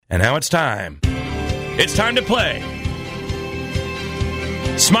And now it's time. It's time to play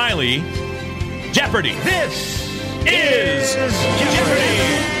Smiley Jeopardy. This is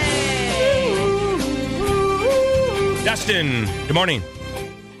Jeopardy! Dustin, good morning.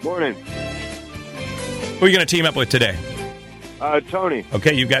 Morning. Who are you going to team up with today? Tony.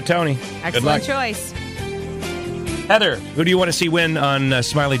 Okay, you've got Tony. Good luck. Excellent choice. Heather, who do you want to see win on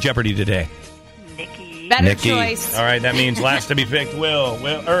Smiley Jeopardy today? Better Nikki. choice. All right, that means last to be picked me. Oh,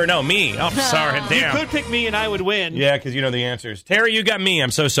 sorry. Damn. You could pick me and I would win. Yeah, because you know the answers. Terry, you got me.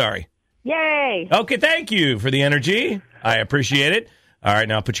 I'm so sorry. Yay! Okay, thank you for the energy. I appreciate it. All right,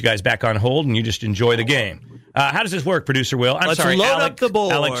 now I'll put you guys back on hold, and you just enjoy the game. How does this work, Producer Will? I'm Let's sorry, load Alex, up the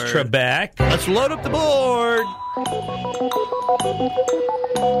board. Alex Trebek. Let's load up the board.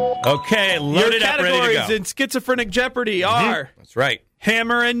 Okay, load it up, ready to Your go. categories in Schizophrenic Jeopardy are That's right.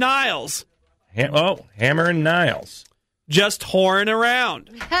 Hammer and Niles, Hammer and Niles. Just Horan Around,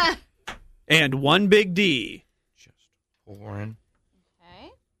 and One Big D. Horan.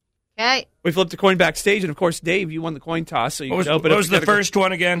 Okay. We flipped the coin backstage, and of course, Dave, you won the coin toss, so you What can open up. was the category. first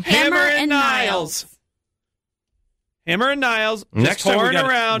one again? Hammer and Niles. Hammer and Niles. Next Just time Horan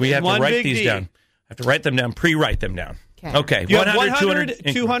Around. we have and to One write Big these D. down. I have to write them down, pre-write them down. Okay. You have 100,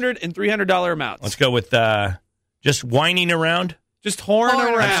 $100, $200, and $300 amounts. Let's go with just whining around. Just Horan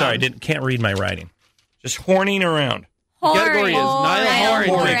Horan Around. I'm sorry, can't read my writing. Just horning around. The category is Niall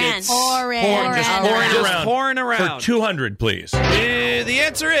Horan. Just Just Horan Around. For 200, please. The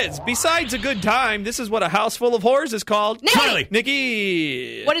answer is, besides a good time, this is what a house full of whores is called. Nikki! Smiley.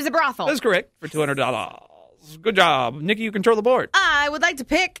 Nikki. What is a brothel? That's correct. For $200. Good job. Nikki, you control the board. I would like to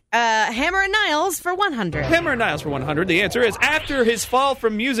pick Hammer and Niles for 100. Hammer and Niles for 100. The answer is, after his fall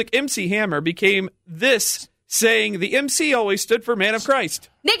from music, MC Hammer became this, saying the MC always stood for Man of Christ.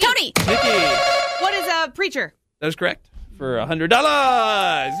 Nick Tony! Nikki. What is a preacher? That is correct. For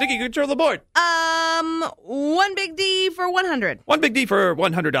 $100. Nikki, you control the board. One Big D for 100. One Big D for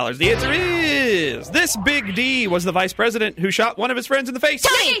 $100. The answer is, this Big D was the vice president who shot one of his friends in the face.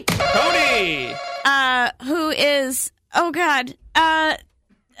 Tony! Tony! Who is, oh God,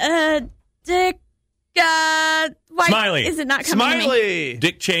 Dick, why Smiley. is it not coming to me? Smiley.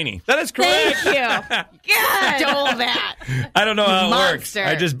 Dick Cheney. That is correct. Thank you. God. Stole that. I don't know how it Monster.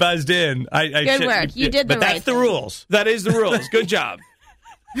 works. I just buzzed in. Good work. You did the But that's right the thing. rules. That is the rules. Good job.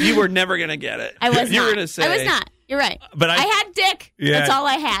 You were never going to get it. I was you not. were going to say. I was not. You're right. But I had Dick. Yeah. That's all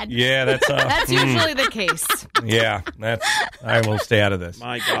I had. Yeah, that's That's usually the case. yeah. I will stay out of this.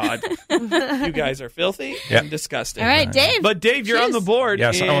 My God. You guys are filthy and disgusting. All right, Dave. But Dave, you're on the board.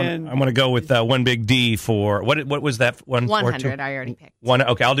 Yes, and I'm going to go with One Big D for what was that one? 100, I already picked. One.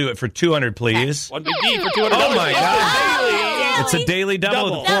 Okay, I'll do it for 200, please. One Big D for $200. Oh my God! Daily. It's a daily double.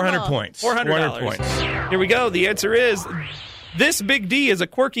 Double. 400 Double. points. $400 points. Here we go. The answer is, this Big D is a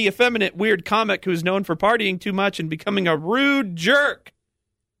quirky, effeminate, weird comic who's known for partying too much and becoming a rude jerk.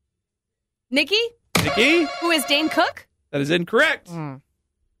 Nikki? Nikki? Who is Dane Cook? That is incorrect.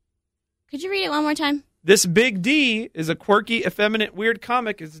 Could you read it one more time? This Big D is a quirky, effeminate, weird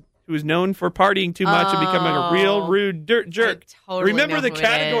comic who is known for partying too much and becoming a real rude jerk. Totally Remember, know the who it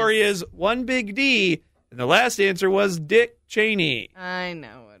category is One Big D, and the last answer was Dick Cheney. I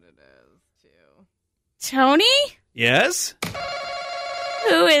know what it is, too. Tony? Yes?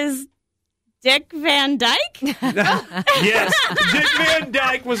 Who is Dick Van Dyke? Yes. Dick Van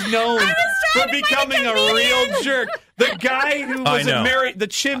Dyke was known for becoming a real jerk. The guy who was in the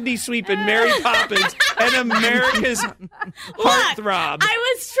chimney sweep in Mary Poppins and America's heartthrob.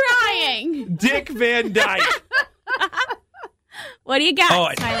 I was trying. Dick Van Dyke. What do you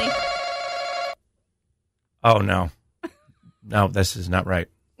got, Smiley? Oh no, no, this is not right.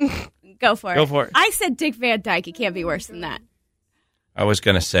 Go for it. Go for it. I said Dick Van Dyke. It can't be worse than that. I was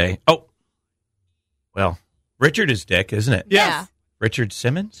going to say, well, Richard is Dick, isn't it? Yes. Yeah. Richard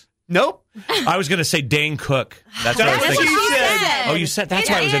Simmons? Nope. I was going to say Dane Cook. That's what I was That's thinking. what you said. Oh, you said that's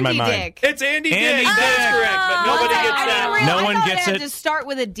why it was in my mind. Dick. It's Andy Andy Dick. Dick. That's correct, but nobody I gets didn't that. realize- No one I thought gets it. it. had to start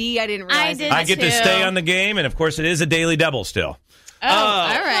with a D. I didn't realize did it. I get to too. stay on the game, and of course, it is a daily double still. Oh, all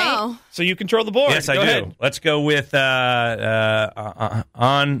right. Oh. So you control the board. Yes, I Go do. ahead. Let's go with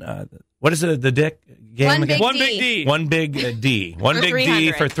what is the Dick game One again? Big One D. Big D. One Big D. One For Big D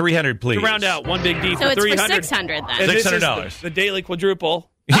 300. for 300, please. To round out, One Big D So for it's 300. for 600 then. And this is $600. the daily quadruple.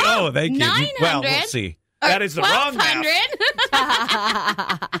 Oh, thank you. 900. Well, we'll see. That is the wrong math.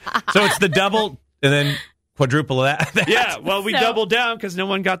 1,200. So it's the double and then quadruple that. Yeah, well, we So- doubled down because no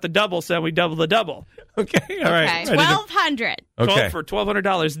one got the double, so we doubled the double. Okay, all right. Okay. 1,200. Okay. For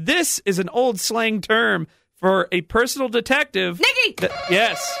 $1,200. This is an old slang term for a personal detective. Nikki!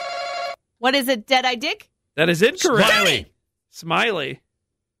 Yes, What is it, Dead-Eye Dick? that is incorrect. Smiley. Smiley.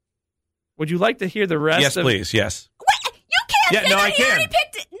 Would you like to hear the rest? Yes, please. Yes. Wait, you can't Yeah, say no, that. I He can. already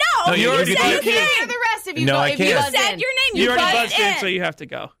picked it. No, No, you said already you did. Hear can't. the rest if you No, go, I if you can't. buzzed said in. your name. You already buzzed buzzed in, so you have to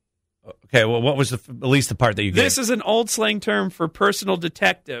go. Okay, well, what was at least the part that you gave? This is an old slang term for personal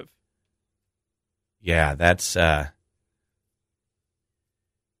detective. Yeah, that's... Go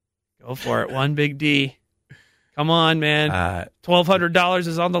for it. One big D. Come on, man. $1,200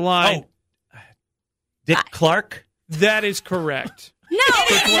 is on the line. Dick Clark? That is correct. No,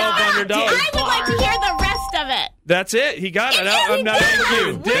 For it's not. $1,200. I would like to hear the rest of it. That's it. He got it. I'm not. Thank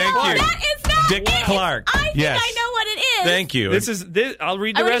you. No, Thank you. that is not Dick it. Clark. I think Yes. I know what it is. Thank you. This. I'll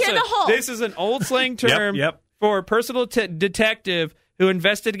read the I wanna rest hear of the it. whole. This is an old slang term Yep. for a personal detective who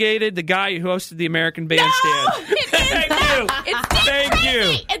investigated the guy who hosted the American Bandstand. No, it is Thank you. It's Dick Thank Tracy.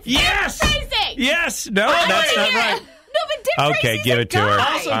 you. It's Yes. Dick Tracy. Yes. No, I that's wanna not hear right. it. No, but Dick Okay, Tracy's give a it to her.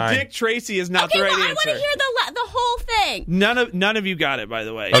 guy. Also, Fine. Dick Tracy is not Okay, the right well, I answer. want to hear the whole thing. None of you got it, by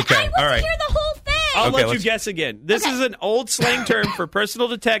the way. Okay, I want all right. to hear the whole thing. I'll Okay, let you let's- guess again. This Okay. is an old slang term for personal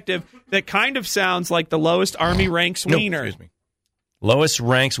detective that kind of sounds like the lowest Army ranks No, wiener. excuse me. Lowest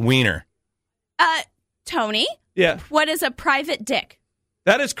ranks wiener. Tony, Yeah, what is a private dick?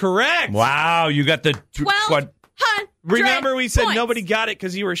 that is correct. Wow, you got the... 1,200 Remember, we said points. nobody got it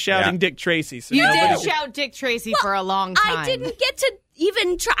because you were shouting Yeah. Dick Tracy. So You nobody did shout Dick Tracy for a long time. I didn't get to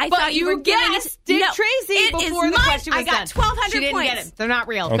even try. I But thought you were you giving guessed us Dick no, Tracy it before is the mine. question was I got done. 1,200 She didn't points. get it. They're not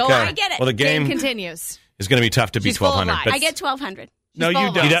real. Okay. Go on. I get it. Well, the Game game continues. is going to be tough to beat She's full of 1,200. lies. But I get 1,200. No, She's full you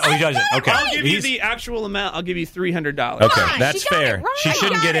of don't. lies. he doesn't. Okay. I'll give you He's- the actual amount. I'll give you $300. Okay, Fine, that's she got fair. it right. She I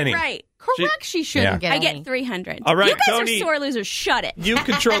shouldn't got get it any. right. Correct. She shouldn't Yeah. get I any. get 300. All right, you guys Tony. are sore losers. Shut it. You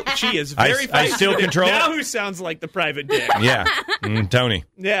control. She is I very feisty. still control it? Now who sounds like the private dick? Yeah. Tony.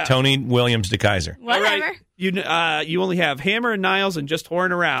 Yeah. Tony Williams de Kaiser. All Whatever. right. You only have Hammer and Niles and just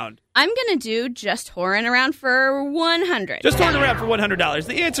Horan around. I'm going to do just Horan around for 100. Just Horan around for $100.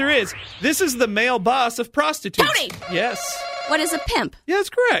 The answer is this is the male boss of prostitutes. Tony! Yes. What is a pimp? Yeah, that's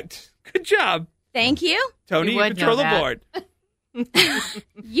correct. Good job, Thank you. Tony. You You would control know the that. board.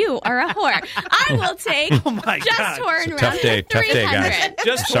 You are a whore. I will take Oh my just God. Horan It's a around tough day. for Tough day, guys. 300.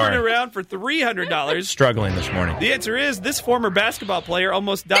 Just Sorry. Horan around for $300. Struggling this morning. The answer is this former basketball player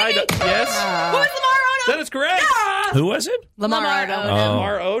almost died. Yes. Who is Lamar Odom? That is correct. Who was it? Lamar Lamar Odom. Odom.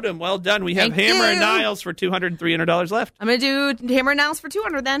 Lamar Odom. Well done. We have Thank Hammer and you. Niles for $200 and $300 left. I'm going to do Hammer and Niles for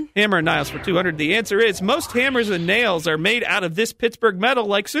 200 then. Hammer and Niles for $200. The answer is most hammers and nails are made out of this Pittsburgh metal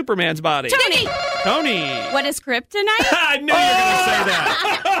like Superman's body. Tony. Tony. What is kryptonite? I knew you were going to say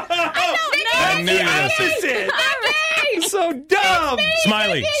that. I knew you were going to say Opposite. Hey, So dumb.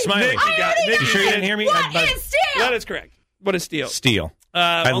 Smiley. Smiley. Nick, you got You sure you didn't hear me? What is steel? That is correct. What is steel? Steel.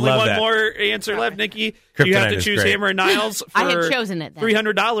 Only love one that. more answer left, Nikki. You have Kryptonite to is choose great. Hammer and Niles for I had chosen it then.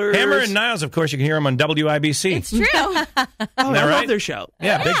 $300. Hammer and Niles, of course, you can hear them on WIBC. It's true. Oh, I that love right? their show.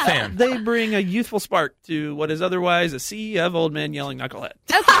 Yeah, big fan. They bring a youthful spark to what is otherwise a sea of old men yelling knucklehead.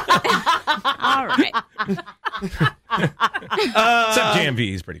 All right. Except JMV,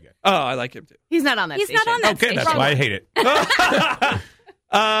 he's pretty good. Oh, I like him too. He's not on that He's station. not on that Okay, station. that's why I hate it.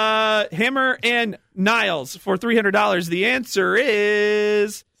 Hammer and Niles for $300. The answer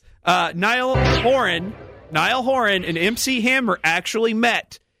is Niall Horan. Niall Horan and MC Hammer actually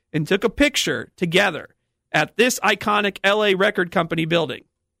met and took a picture together at this iconic LA record company building.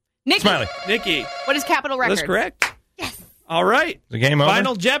 Nikki, Smiley. Nikki, what is Capitol Records? that's correct. Yes. All right. The game over?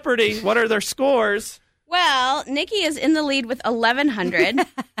 Final Jeopardy. What are their scores? Well, Nikki is in the lead with 1,100.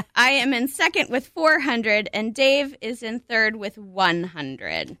 I am in second with 400, and Dave is in third with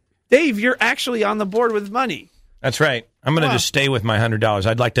 100. Dave, you're actually on the board with money. That's right. I'm going to just stay with my $100.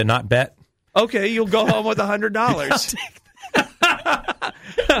 I'd like to not bet. Okay, you'll go home with $100.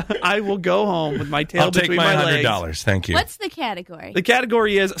 I will go home with my tail I'll take between my my legs. $100. Thank you. What's the category? The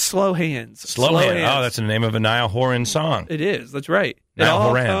category is slow hands. Slow Hand. Oh, that's the name of a Niall Horan song. It is. That's right. It Niall all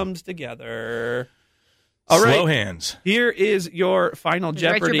Horan. comes together. All right. Slow Hands. Here is your final Did you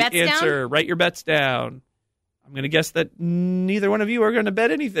write your Jeopardy bets answer. Write your bets down. I'm going to guess that neither one of you are going to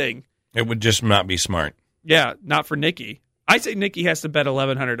bet anything. It would just not be smart. Yeah, not for Nikki. I say Nikki has to bet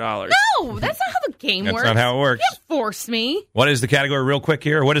 $1,100. No, that's not how the game That's works. not how it works. You can't force me. What is the category real quick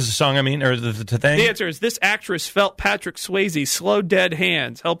here? What is the song, or the thing? The answer is this actress felt Patrick Swayze's slow dead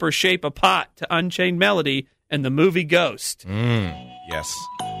hands help her shape a pot to Unchained Melody in the movie Ghost. Yes.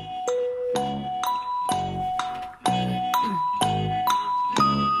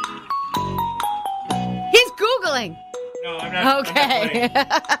 He's Googling. No, I'm not. Okay.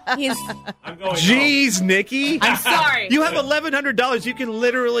 He's I'm going Jeez, Nikki. I'm sorry. You have $1,100. You can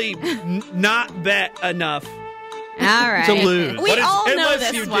literally not bet enough all right. to lose. We What is- all know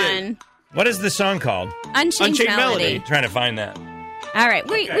unless you this did. one. What is the song called? Unchained Unchained Melody. Melody. Trying to find that. All right,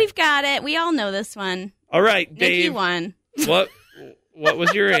 we've got it. We all know this one. All right, Nikki Dave. won. What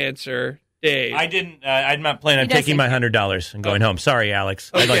was your answer, Dave? I didn't. I'm not planning on taking my $100 and going home. Sorry,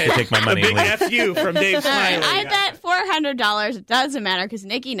 Alex. I'd like to take my money. A big and leave. F you from Dave Smiley. I bet $400. It doesn't matter because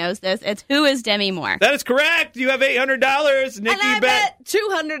Nikki knows this. It's Who is Demi Moore? That is correct. You have $800. Nikki, And I bet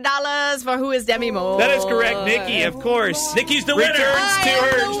 $200 for Who is Demi Moore. That is correct. Nikki, of course. Nikki's the winner. Returns to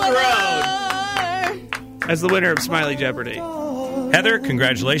her winner. throne as the winner of Smiley Jeopardy. Heather,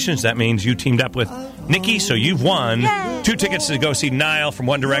 congratulations. That means you teamed up with Nikki, so you've won 2 tickets to go see Niall from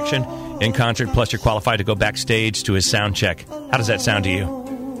One Direction in concert, plus you're qualified to go backstage to his sound check. How does that sound to you?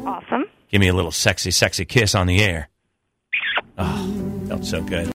 Awesome. Give me a little sexy, sexy kiss on the air. Oh, felt so good.